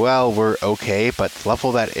we're okay, but the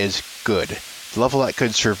level that is good, the level that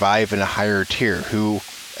could survive in a higher tier, who,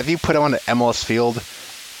 if you put them on an MLS field,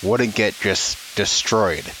 wouldn't get just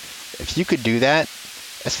destroyed. If you could do that,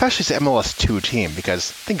 especially as an MLS 2 team, because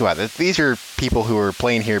think about it, these are people who are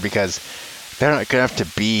playing here because they're not good enough to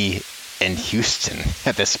be in Houston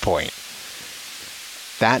at this point.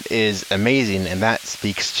 That is amazing, and that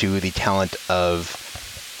speaks to the talent of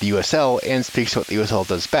the USL and speaks to what the USL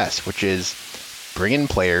does best, which is bring in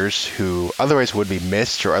players who otherwise would be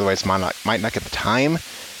missed or otherwise might not get the time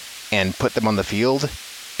and put them on the field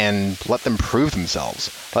and let them prove themselves.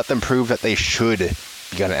 Let them prove that they should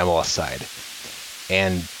be on an MLS side.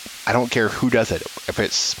 And I don't care who does it. If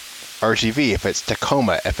it's RGV, if it's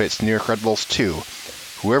Tacoma, if it's New York Red Bulls 2,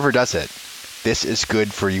 whoever does it, this is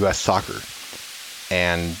good for U.S. soccer.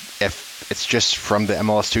 And if it's just from the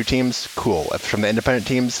MLS 2 teams, cool. If it's from the independent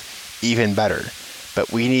teams, even better.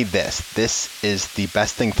 But we need this. This is the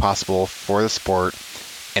best thing possible for the sport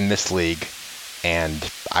in this league. And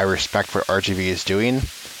I respect what RGV is doing,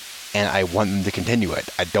 and I want them to continue it.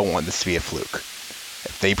 I don't want this to be a fluke.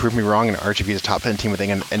 If they prove me wrong and RGV is a top 10 team at the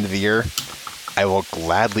end of the year, I will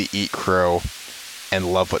gladly eat crow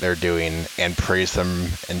and love what they're doing and praise them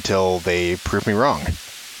until they prove me wrong.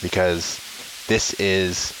 Because this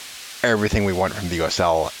is everything we want from the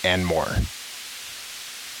USL and more.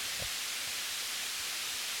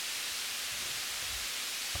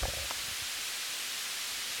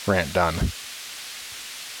 Rant done.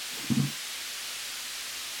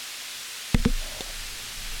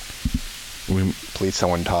 Please,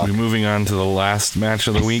 someone talk. We're moving on to the last match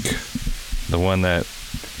of the week, the one that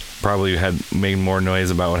probably had made more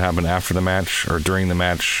noise about what happened after the match or during the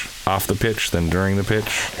match off the pitch than during the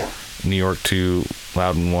pitch. New York 2,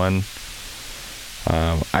 Loudoun 1.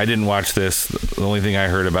 I didn't watch this. The only thing I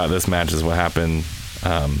heard about this match is what happened.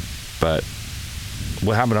 But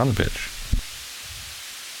what happened on the pitch?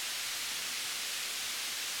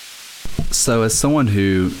 So as someone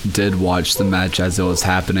who did watch the match as it was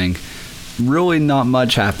happening, really not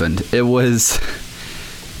much happened. It was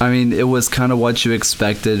kind of what you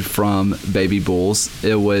expected from Baby Bulls.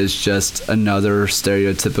 It was just another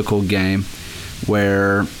stereotypical game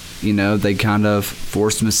where, they kind of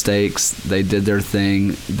forced mistakes. They did their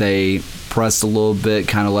thing. They pressed a little bit,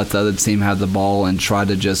 kind of let the other team have the ball and try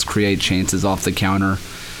to just create chances off the counter.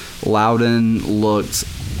 Loudoun looked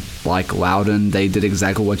like Loudoun. They did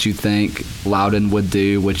exactly what you think Loudoun would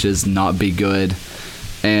do, which is not be good.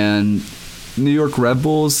 And New York Red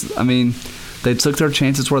Bulls, they took their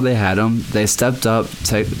chances where they had them. They stepped up,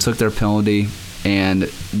 took their penalty, and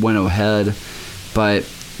went ahead. But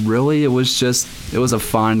really, it was a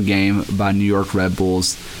fine game by New York Red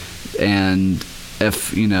Bulls. And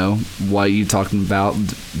if, what you talking about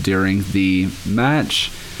during the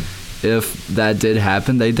match, if that did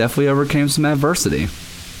happen, they definitely overcame some adversity.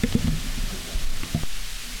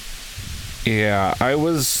 Yeah, I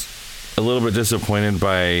was a little bit disappointed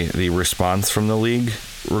by the response from the league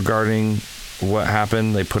regarding what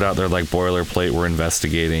happened. They put out their boilerplate, we're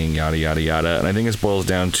investigating, yada, yada, yada. And I think this boils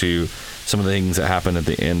down to some of the things that happened at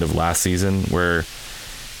the end of last season, where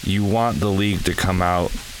you want the league to come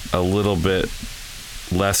out a little bit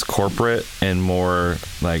less corporate and more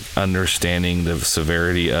understanding the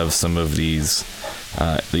severity of some of these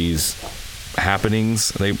happenings.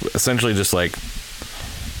 They essentially just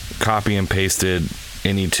copy and pasted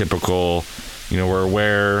any typical, we're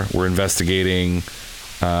aware, we're investigating,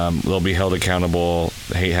 they'll be held accountable,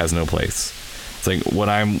 hate has no place. It's what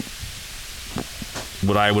I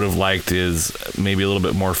would have liked is maybe a little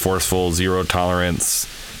bit more forceful, zero tolerance.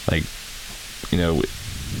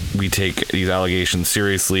 We take these allegations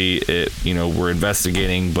seriously. We're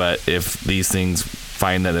investigating, but if these things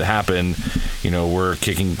find that it happened, we're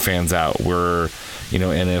kicking fans out.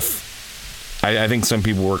 And if I think some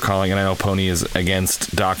people were calling, and I know Pony is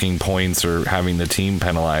against docking points or having the team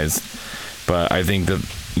penalized, but I think that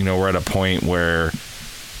we're at a point where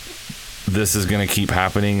this is going to keep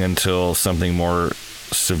happening until something more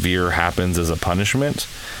severe happens as a punishment.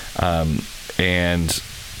 And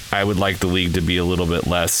I would like the league to be a little bit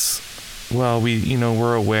less,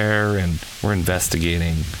 we're aware and we're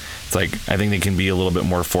investigating. It's I think they can be a little bit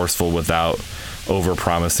more forceful without over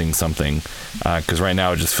promising something, because right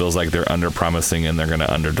now it just feels like they're under promising and they're going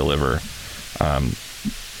to under deliver.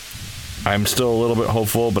 I'm still a little bit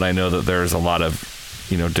hopeful, but I know that there's a lot of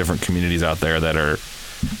different communities out there that are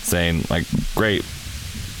saying great,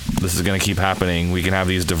 this is going to keep happening. We can have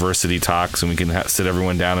these diversity talks and we can sit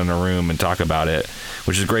everyone down in a room and talk about it,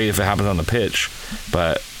 which is great if it happens on the pitch.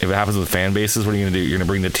 But if it happens with fan bases, what are you going to do? You're going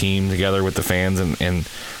to bring the team together with the fans and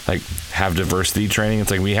have diversity training.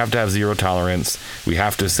 It's we have to have zero tolerance. We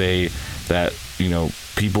have to say that,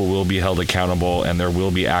 people will be held accountable and there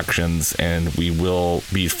will be actions and we will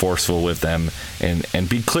be forceful with them and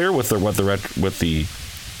be clear with what the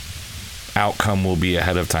outcome will be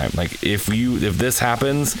ahead of time. If this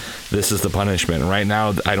happens, this is the punishment. And right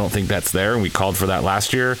now, I don't think that's there. And we called for that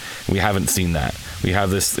last year. We haven't seen that. We have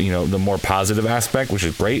this, the more positive aspect, which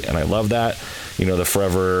is great. And I love that, the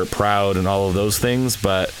forever proud and all of those things.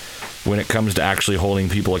 But when it comes to actually holding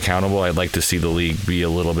people accountable, I'd like to see the league be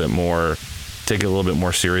take it a little bit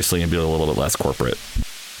more seriously and be a little bit less corporate.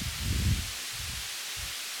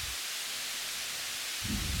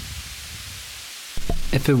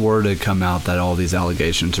 If it were to come out that all these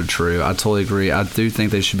allegations are true, I totally agree. I do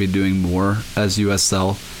think they should be doing more as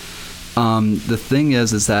USL. The thing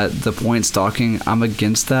is that the point stalking, I'm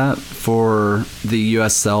against that for the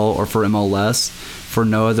USL or for MLS for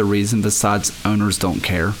no other reason besides owners don't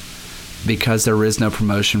care. Because there is no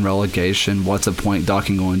promotion relegation, what's a point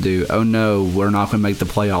docking going to do? Oh no, we're not going to make the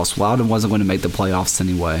playoffs. Loudon wasn't going to make the playoffs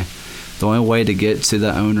anyway. The only way to get to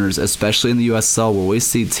the owners, especially in the USL where we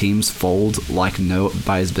see teams fold like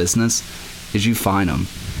nobody's business, is you fine them.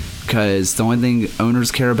 Because the only thing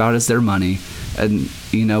owners care about is their money. And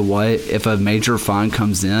you know what? If a major fine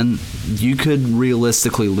comes in, you could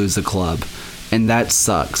realistically lose the club. And that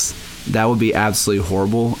sucks. That would be absolutely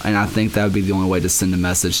horrible, and I think that would be the only way to send a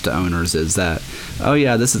message to owners is that, oh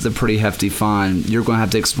yeah, this is a pretty hefty fine. You're going to have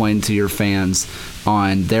to explain to your fans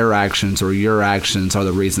on their actions or your actions are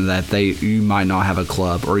the reason that you might not have a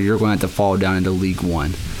club or you're going to have to fall down into League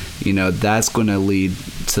One. That's going to lead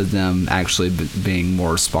to them actually being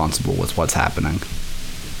more responsible with what's happening.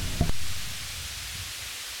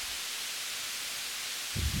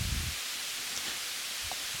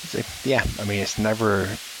 Yeah, it's never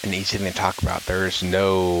an easy thing to talk about. There's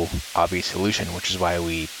no obvious solution, which is why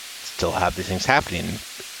we still have these things happening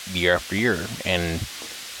year after year and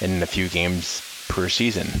in a few games per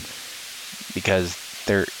season, because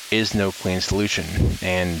there is no clean solution.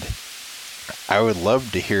 And I would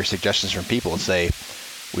love to hear suggestions from people say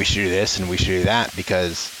we should do this and we should do that,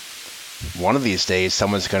 because one of these days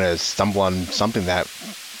someone's going to stumble on something that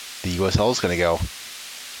the USL is going to go,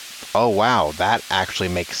 oh wow, that actually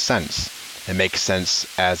makes sense. It makes sense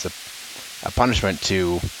as a punishment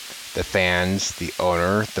to the fans, the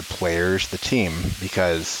owner, the players, the team,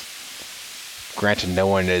 because granted, no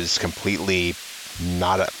one is completely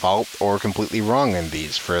not at fault or completely wrong in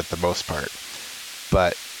these for the most part,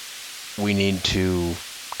 but we need to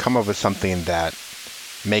come up with something that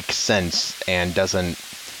makes sense and doesn't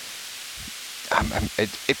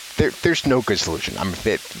there's no good solution.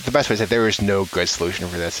 The best way to say there is no good solution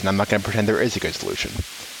for this, and I'm not going to pretend there is a good solution.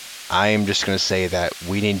 I am just going to say that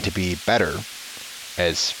we need to be better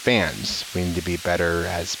as fans. We need to be better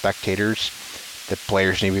as spectators. The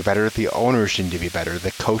players need to be better. The owners need to be better.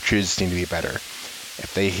 The coaches need to be better.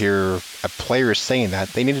 If they hear a player is saying that,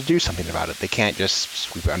 they need to do something about it. They can't just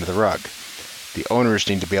sweep it under the rug. The owners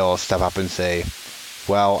need to be able to step up and say,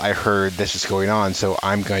 well, I heard this is going on, so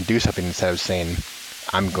I'm going to do something, instead of saying,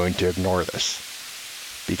 I'm going to ignore this.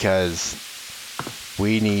 Because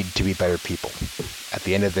we need to be better people. At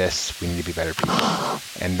the end of this, we need to be better people.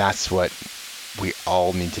 And that's what we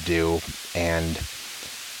all need to do. And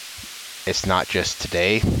it's not just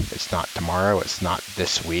today, it's not tomorrow, it's not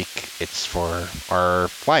this week, it's for our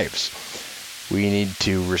lives. We need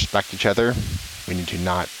to respect each other. We need to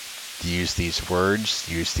not use these words,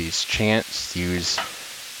 use these chants, use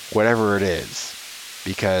whatever it is,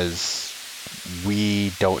 because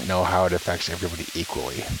we don't know how it affects everybody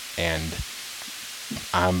equally. And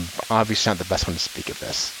I'm obviously not the best one to speak of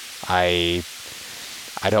this. I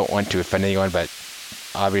don't want to offend anyone, but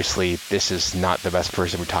obviously this is not the best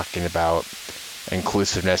person we're talking about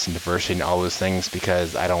inclusiveness and diversity and all those things,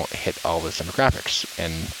 because I don't hit all those demographics,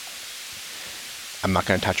 and I'm not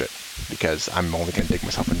going to touch it because I'm only going to dig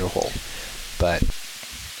myself into a hole. But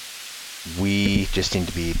we just need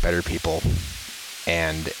to be better people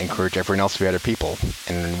and encourage everyone else to be better people.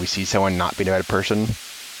 And when we see someone not being a better person,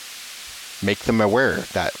 make them aware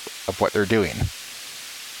of what they're doing.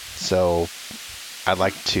 So I'd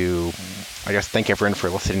like to, thank everyone for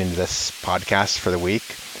listening to this podcast for the week,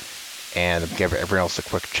 and give everyone else a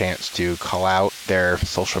quick chance to call out their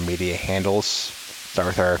social media handles. Start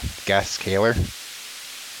with our guest, Kaylor.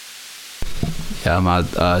 Yeah, my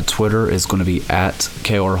Twitter is going to be at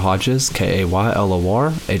Kaylor Hodges,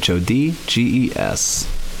 KaylorHodges.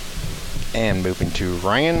 And moving to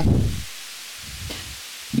Ryan.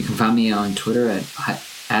 You can find me on Twitter at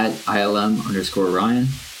ILM_Ryan.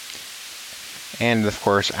 And of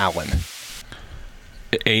course, Alan.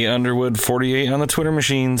 A Underwood 48 on the Twitter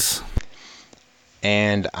machines.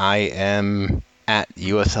 And I am at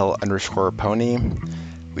USL_Pony.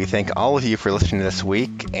 We thank all of you for listening this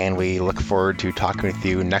week, and we look forward to talking with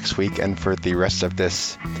you next week and for the rest of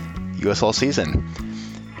this USL season.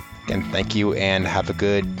 Again, thank you, and have a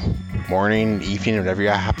good morning, evening, whatever you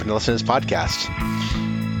happen to listen to this podcast.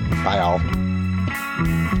 Bye, all.